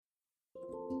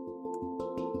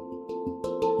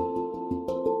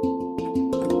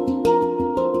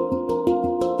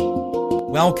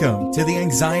Welcome to the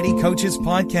Anxiety Coaches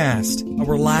Podcast, a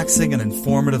relaxing and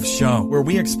informative show where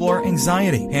we explore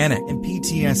anxiety, panic, and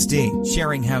PTSD,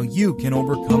 sharing how you can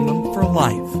overcome them for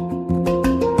life.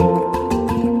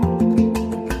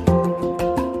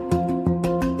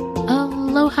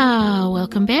 Aloha!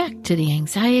 Welcome back to the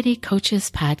Anxiety Coaches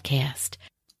Podcast.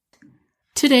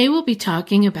 Today we'll be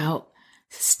talking about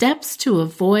steps to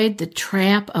avoid the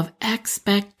trap of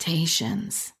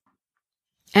expectations.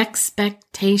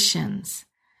 Expectations.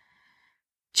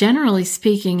 Generally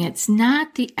speaking, it's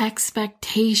not the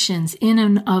expectations in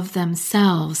and of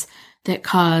themselves that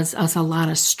cause us a lot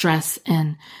of stress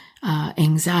and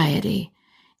anxiety.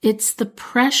 It's the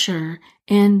pressure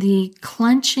and the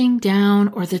clenching down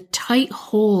or the tight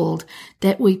hold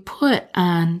that we put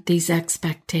on these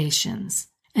expectations.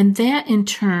 And that in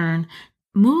turn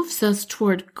moves us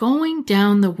toward going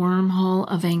down the wormhole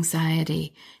of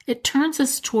anxiety. It turns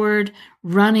us toward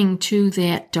running to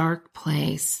that dark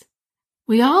place.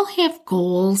 We all have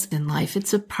goals in life.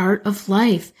 It's a part of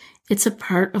life. It's a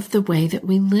part of the way that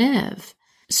we live.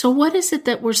 So what is it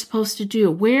that we're supposed to do?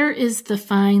 Where is the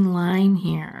fine line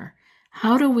here?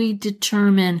 How do we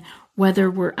determine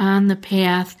whether we're on the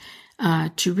path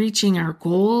to reaching our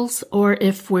goals or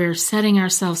if we're setting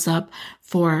ourselves up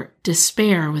for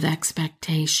despair with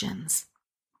expectations?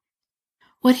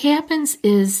 What happens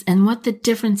is, and what the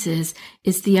difference is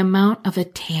the amount of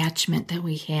attachment that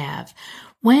we have.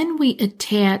 When we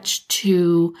attach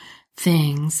to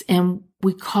things and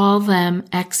we call them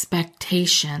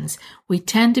expectations, we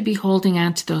tend to be holding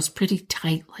on to those pretty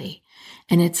tightly.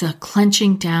 And it's a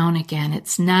clenching down again.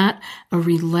 It's not a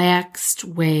relaxed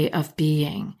way of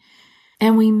being.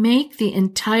 And we make the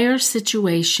entire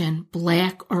situation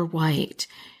black or white,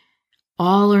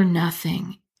 all or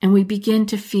nothing, and we begin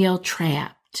to feel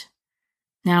trapped.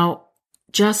 Now,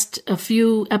 just a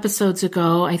few episodes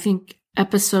ago, I think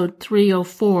episode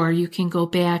 304, you can go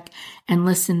back and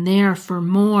listen there for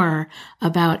more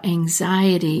about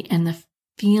anxiety and the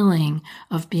feeling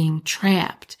of being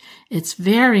trapped. It's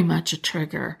very much a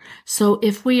trigger. So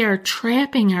if we are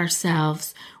trapping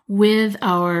ourselves with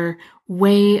our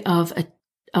way of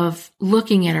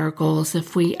looking at our goals,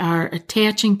 if we are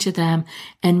attaching to them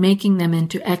and making them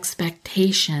into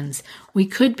expectations, we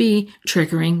could be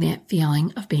triggering that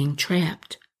feeling of being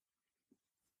trapped.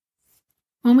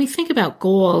 When we think about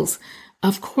goals,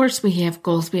 of course we have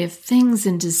goals. We have things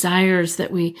and desires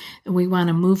that we want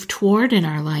to move toward in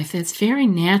our life. That's very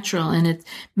natural and it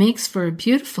makes for a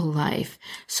beautiful life.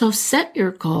 So set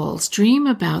your goals, dream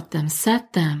about them,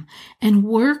 set them, and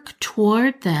work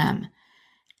toward them.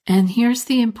 And here's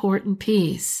the important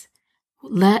piece.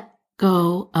 Let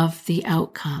go of the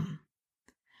outcome.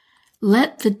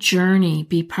 Let the journey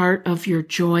be part of your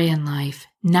joy in life,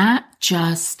 not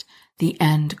just the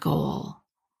end goal.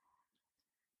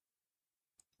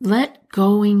 Let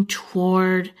going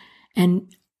toward,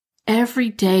 and every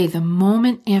day, the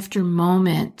moment after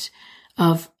moment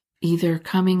of either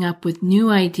coming up with new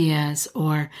ideas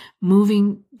or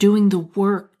doing the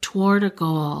work toward a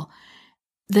goal,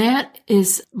 that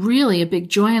is really a big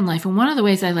joy in life. And one of the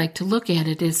ways I like to look at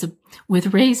it is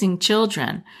with raising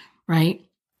children, right?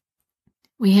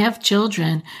 We have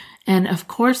children, and of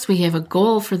course we have a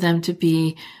goal for them to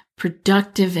be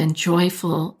productive and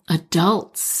joyful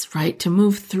adults, right? To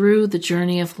move through the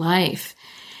journey of life.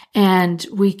 And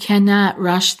we cannot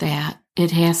rush that.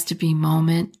 It has to be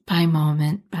moment by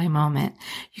moment by moment.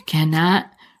 You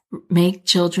cannot make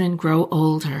children grow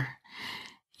older.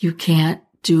 You can't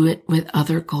do it with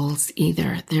other goals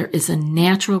either. There is a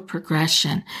natural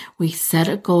progression. We set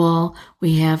a goal.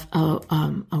 We have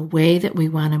a way that we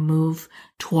want to move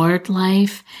toward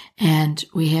life, and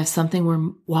we have something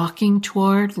we're walking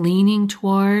toward, leaning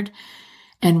toward,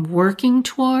 and working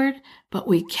toward, but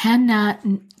we cannot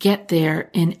get there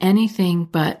in anything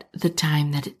but the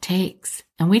time that it takes.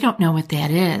 And we don't know what that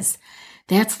is.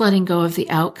 That's letting go of the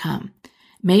outcome.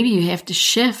 Maybe you have to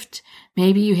shift.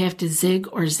 Maybe you have to zig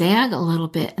or zag a little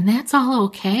bit, and that's all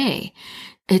okay.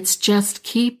 It's just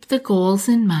keep the goals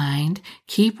in mind,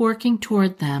 keep working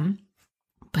toward them,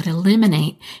 but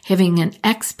eliminate having an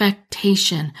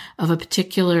expectation of a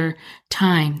particular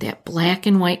time, that black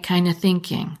and white kind of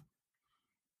thinking.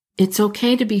 It's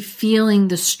okay to be feeling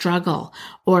the struggle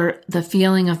or the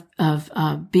feeling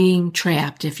of being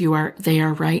trapped if you are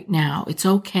there right now. It's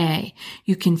okay.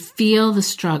 You can feel the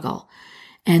struggle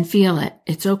and feel it.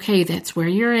 It's okay. That's where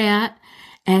you're at.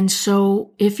 And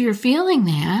so if you're feeling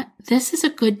that, this is a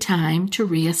good time to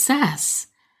reassess.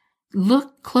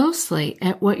 Look closely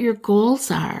at what your goals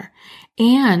are.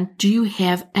 And do you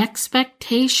have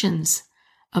expectations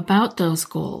about those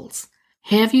goals?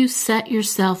 Have you set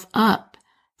yourself up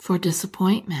for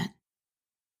disappointment?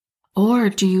 Or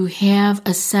do you have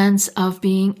a sense of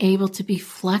being able to be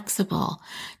flexible,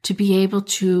 to be able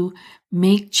to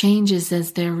make changes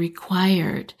as they're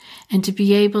required, and to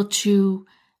be able to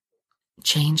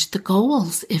change the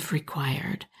goals if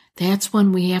required? That's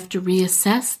when we have to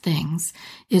reassess things,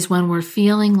 is when we're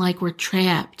feeling like we're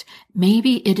trapped.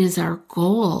 Maybe it is our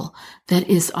goal that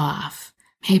is off.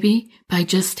 Maybe by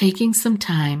just taking some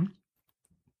time,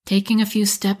 taking a few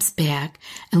steps back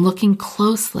and looking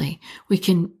closely, we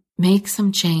can make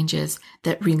some changes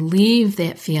that relieve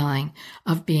that feeling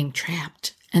of being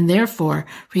trapped, and therefore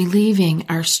relieving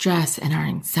our stress and our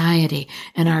anxiety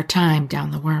and our time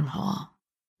down the wormhole.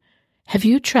 Have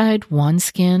you tried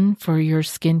OneSkin for your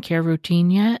skincare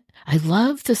routine yet? I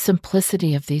love the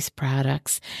simplicity of these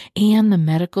products and the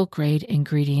medical grade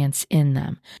ingredients in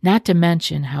them, not to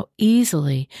mention how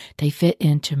easily they fit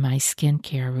into my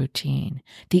skincare routine.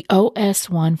 The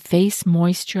OS1 Face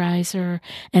Moisturizer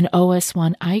and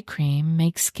OS1 Eye Cream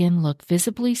make skin look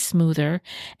visibly smoother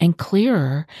and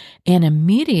clearer and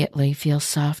immediately feel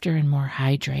softer and more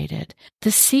hydrated.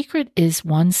 The secret is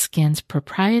OneSkin's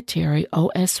proprietary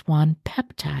OS1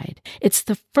 peptide. It's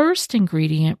the first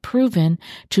ingredient proven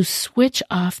to switch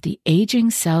off the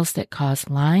aging cells that cause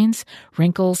lines,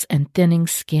 wrinkles, and thinning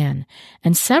skin,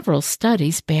 and several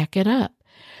studies back it up.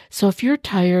 So if you're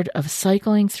tired of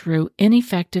cycling through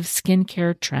ineffective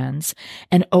skincare trends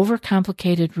and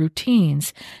overcomplicated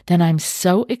routines, then I'm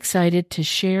so excited to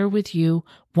share with you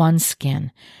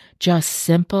OneSkin, just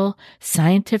simple,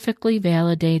 scientifically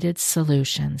validated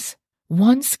solutions.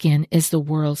 OneSkin is the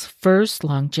world's first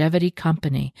longevity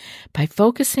company. By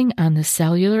focusing on the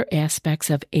cellular aspects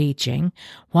of aging,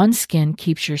 OneSkin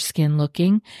keeps your skin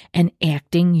looking and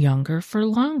acting younger for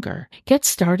longer. Get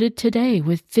started today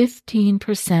with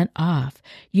 15% off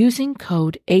using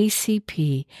code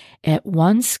ACP at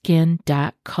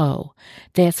oneskin.co.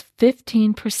 That's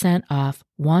 15% off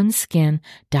oneskin.co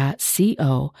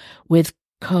with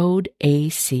code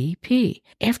ACP.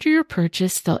 After your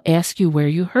purchase, they'll ask you where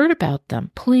you heard about them.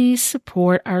 Please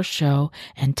support our show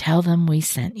and tell them we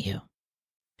sent you.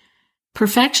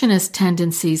 Perfectionist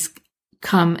tendencies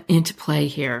come into play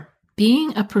here.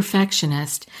 Being a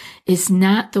perfectionist is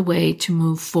not the way to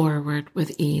move forward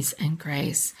with ease and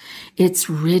grace. It's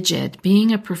rigid.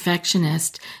 Being a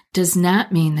perfectionist does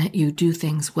not mean that you do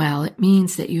things well. It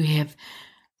means that you have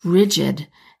rigid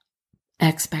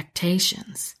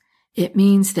expectations. It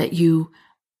means that you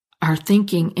are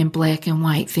thinking in black and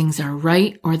white. Things are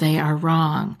right or they are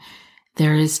wrong.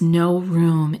 There is no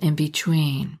room in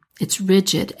between. It's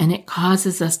rigid, and it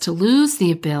causes us to lose the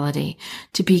ability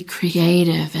to be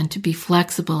creative and to be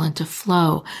flexible and to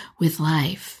flow with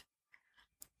life.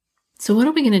 So what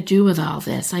are we going to do with all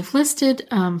this? I've listed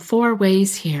 4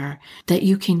 ways here that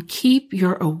you can keep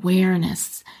your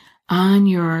awareness on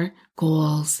your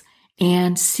goals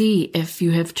and see if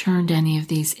you have turned any of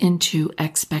these into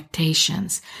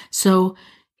expectations. So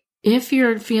if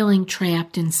you're feeling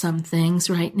trapped in some things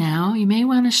right now, you may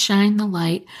want to shine the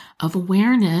light of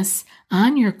awareness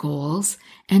on your goals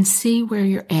and see where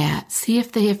you're at. See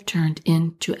if they have turned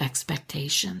into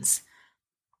expectations.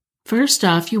 First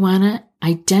off, you want to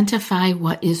identify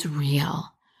what is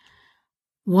real.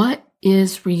 What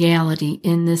is reality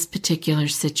in this particular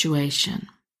situation?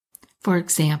 For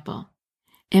example,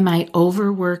 am I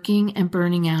overworking and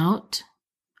burning out?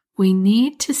 We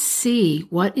need to see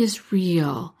what is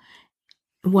real,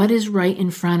 what is right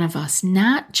in front of us,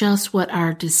 not just what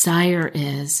our desire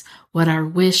is, what our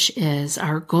wish is,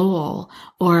 our goal,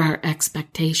 or our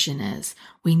expectation is.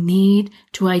 We need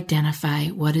to identify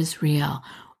what is real,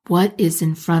 what is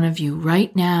in front of you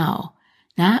right now,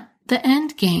 not the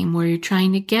end game where you're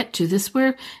trying to get to. This is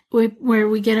where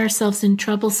we get ourselves in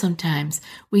trouble sometimes.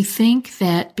 We think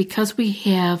that because we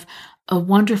have a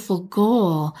wonderful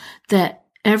goal that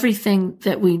everything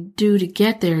that we do to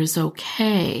get there is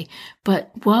okay.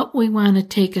 But what we want to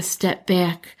take a step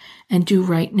back and do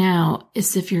right now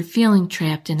is, if you're feeling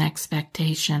trapped in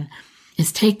expectation,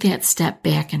 is take that step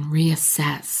back and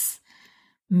reassess.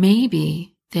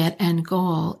 Maybe that end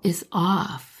goal is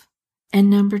off. And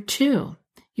number 2,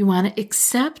 you want to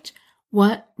accept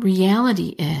what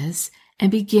reality is and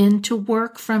begin to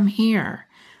work from here.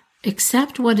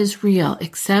 Accept what is real.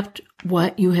 Accept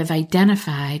what you have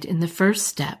identified in the first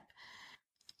step.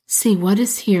 See what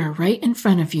is here right in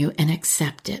front of you and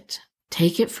accept it.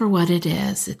 Take it for what it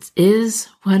is. It is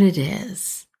what it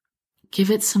is. Give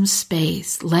it some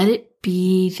space. Let it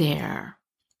be there.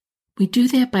 We do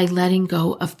that by letting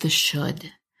go of the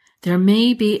should. There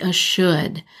may be a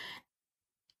should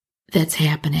that's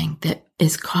happening that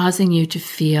is causing you to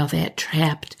feel that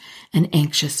trapped and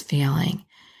anxious feeling.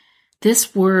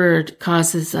 This word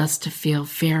causes us to feel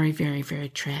very, very, very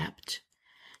trapped.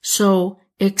 So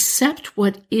accept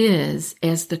what is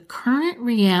as the current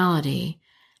reality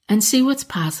and see what's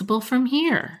possible from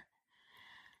here.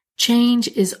 Change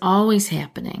is always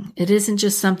happening. It isn't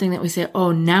just something that we say,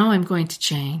 oh, now I'm going to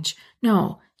change.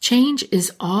 No, change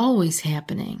is always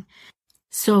happening.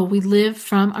 So we live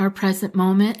from our present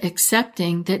moment,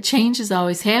 accepting that change is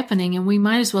always happening, and we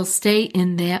might as well stay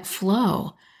in that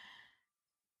flow.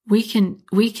 We can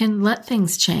let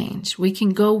things change. We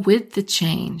can go with the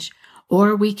change,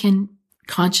 or we can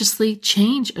consciously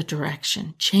change a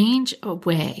direction, change a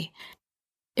way.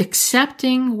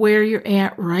 Accepting where you're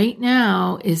at right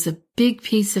now is a big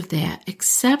piece of that.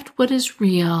 Accept what is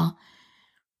real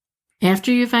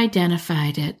after you've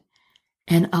identified it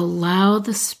and allow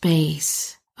the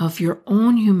space of your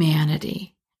own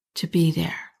humanity to be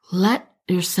there. Let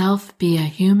yourself be a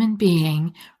human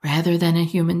being rather than a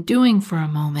human doing for a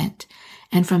moment.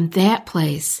 And from that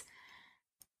place,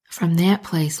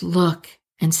 look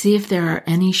and see if there are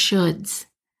any shoulds.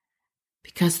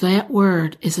 Because that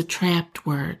word is a trapped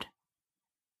word.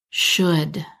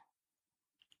 Should.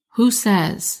 Who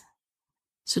says?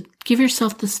 So give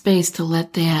yourself the space to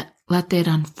let that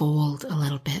unfold a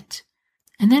little bit.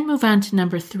 And then move on to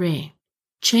number 3.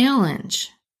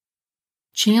 Challenge.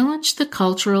 Challenge the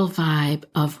cultural vibe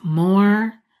of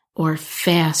more or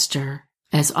faster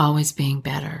as always being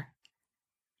better.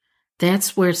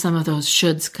 That's where some of those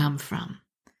shoulds come from.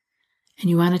 And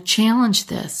you want to challenge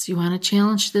this. You want to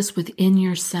challenge this within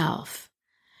yourself.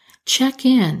 Check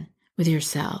in with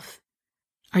yourself.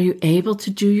 Are you able to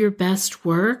do your best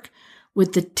work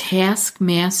with the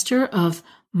taskmaster of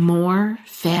more,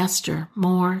 faster,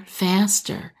 more,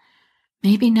 faster?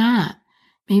 Maybe not.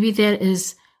 Maybe that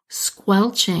is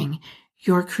squelching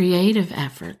your creative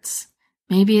efforts.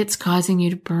 Maybe it's causing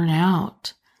you to burn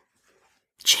out.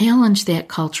 Challenge that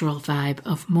cultural vibe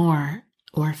of more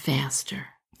or faster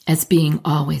as being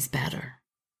always better.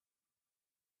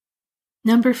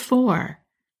 Number 4,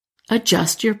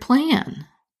 adjust your plan.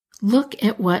 Look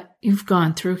at what you've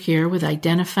gone through here with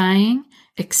identifying,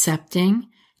 accepting,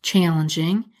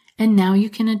 challenging, and now you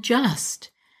can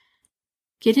adjust.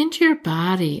 Get into your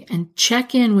body and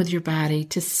check in with your body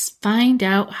to find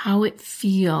out how it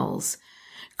feels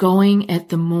going at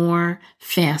the more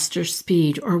faster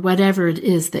speed or whatever it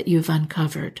is that you've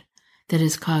uncovered that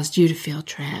has caused you to feel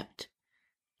trapped.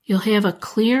 You'll have a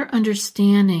clear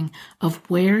understanding of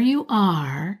where you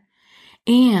are,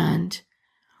 and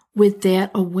with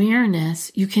that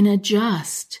awareness, you can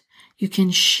adjust, you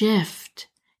can shift,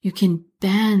 you can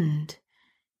bend,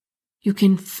 you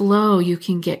can flow, you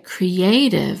can get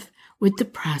creative with the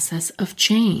process of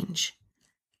change.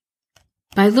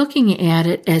 By looking at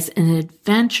it as an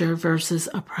adventure versus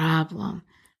a problem.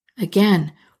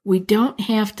 Again, we don't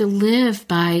have to live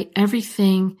by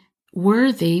everything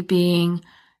worthy being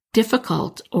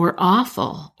difficult or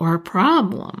awful or a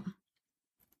problem.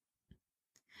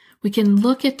 We can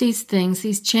look at these things,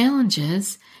 these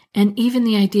challenges, and even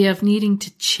the idea of needing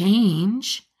to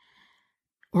change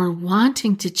or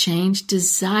wanting to change,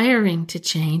 desiring to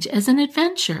change as an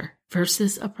adventure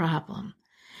versus a problem.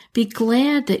 Be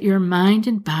glad that your mind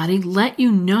and body let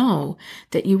you know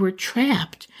that you were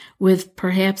trapped with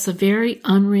perhaps a very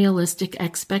unrealistic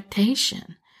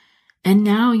expectation. And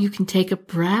now you can take a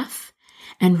breath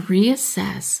and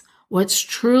reassess what's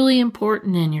truly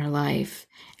important in your life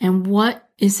and what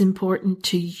is important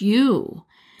to you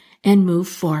and move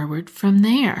forward from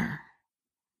there.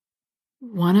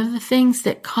 One of the things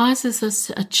that causes us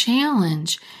a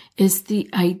challenge is the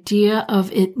idea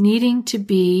of it needing to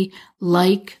be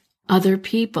like other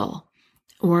people,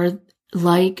 or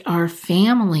like our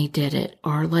family did it,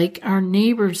 or like our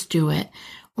neighbors do it,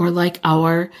 or like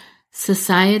our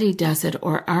society does it,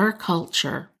 or our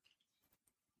culture.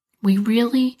 We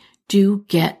really do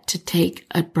get to take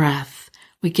a breath.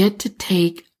 We get to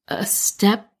take a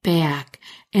step back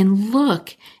and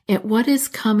look at what is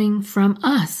coming from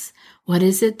us. What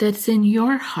is it that's in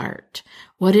your heart?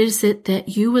 What is it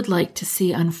that you would like to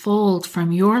see unfold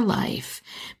from your life?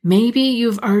 Maybe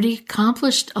you've already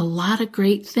accomplished a lot of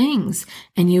great things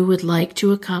and you would like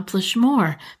to accomplish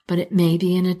more, but it may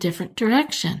be in a different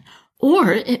direction.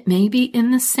 Or it may be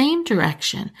in the same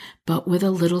direction, but with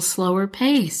a little slower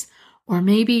pace. Or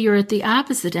maybe you're at the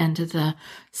opposite end of the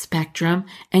spectrum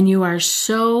and you are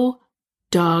so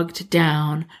dogged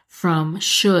down from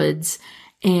shoulds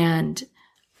and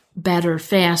better,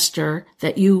 faster,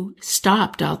 that you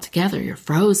stopped altogether. You're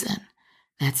frozen.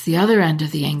 That's the other end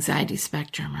of the anxiety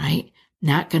spectrum, right?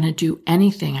 Not going to do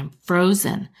anything. I'm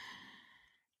frozen.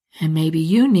 And maybe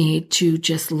you need to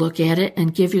just look at it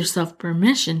and give yourself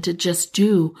permission to just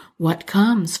do what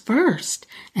comes first,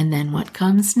 and then what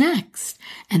comes next,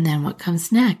 and then what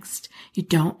comes next. You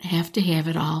don't have to have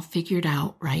it all figured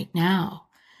out right now.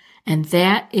 And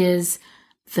that is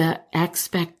the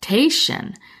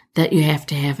expectation, that you have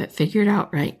to have it figured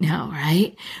out right now,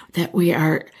 right? That we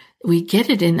get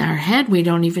it in our head. We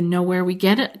don't even know where we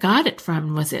got it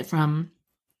from. Was it from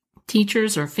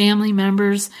teachers or family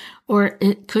members? Or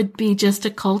it could be just a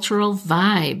cultural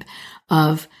vibe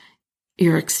of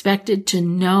you're expected to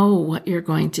know what you're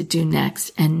going to do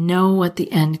next and know what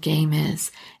the end game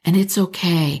is. And it's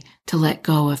okay to let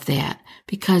go of that,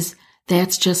 because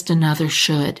that's just another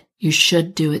should. You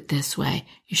should do it this way.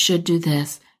 You should do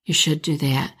this. You should do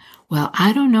that. Well,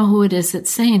 I don't know who it is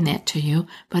that's saying that to you,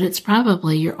 but it's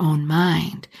probably your own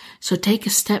mind. So take a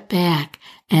step back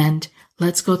and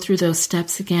let's go through those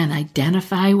steps again.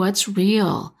 Identify what's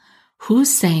real.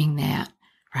 Who's saying that,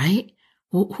 right?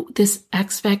 This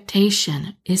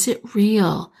expectation, is it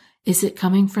real? Is it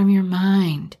coming from your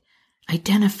mind?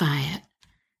 Identify it.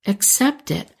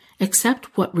 Accept it.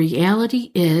 Accept what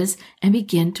reality is and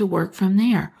begin to work from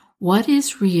there. What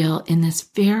is real in this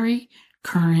very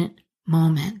current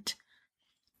moment?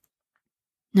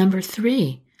 Number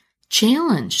 3,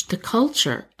 challenge the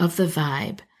culture of the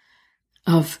vibe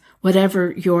of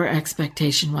whatever your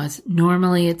expectation was.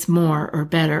 Normally it's more or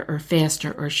better or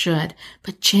faster or should,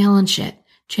 but challenge it.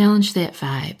 Challenge that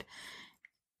vibe.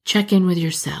 Check in with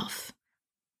yourself.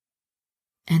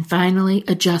 And finally,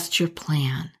 adjust your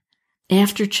plan.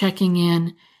 After checking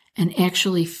in and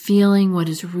actually feeling what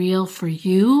is real for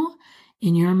you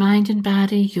in your mind and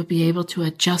body, you'll be able to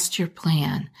adjust your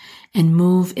plan and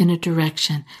move in a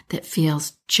direction that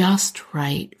feels just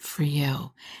right for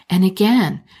you. And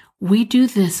again, we do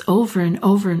this over and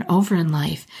over and over in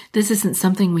life. This isn't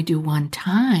something we do one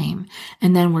time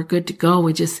and then we're good to go.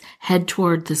 We just head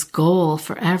toward this goal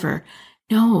forever.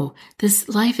 No, this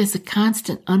life is a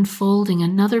constant unfolding.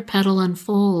 Another petal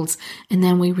unfolds and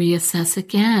then we reassess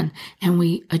again and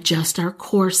we adjust our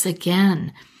course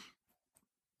again.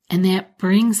 And that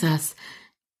brings us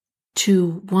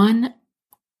to one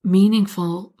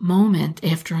meaningful moment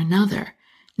after another,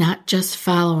 not just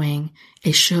following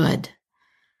a should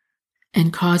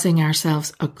and causing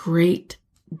ourselves a great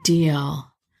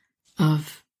deal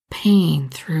of pain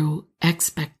through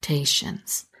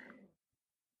expectations.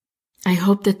 I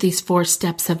hope that these 4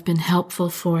 steps have been helpful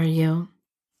for you.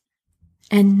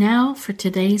 And now for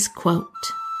today's quote.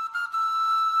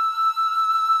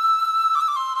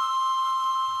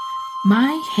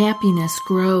 My happiness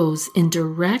grows in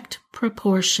direct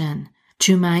proportion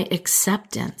to my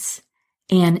acceptance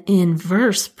and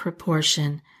inverse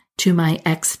proportion to my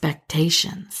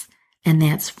expectations. And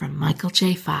that's from Michael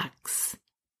J. Fox.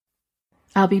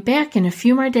 I'll be back in a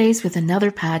few more days with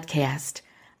another podcast.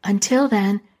 Until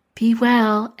then, be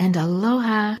well and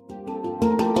aloha.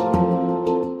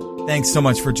 Thanks so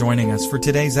much for joining us for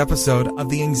today's episode of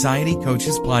the Anxiety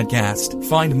Coaches Podcast.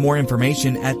 Find more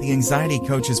information at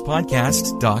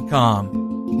theanxietycoachespodcast.com.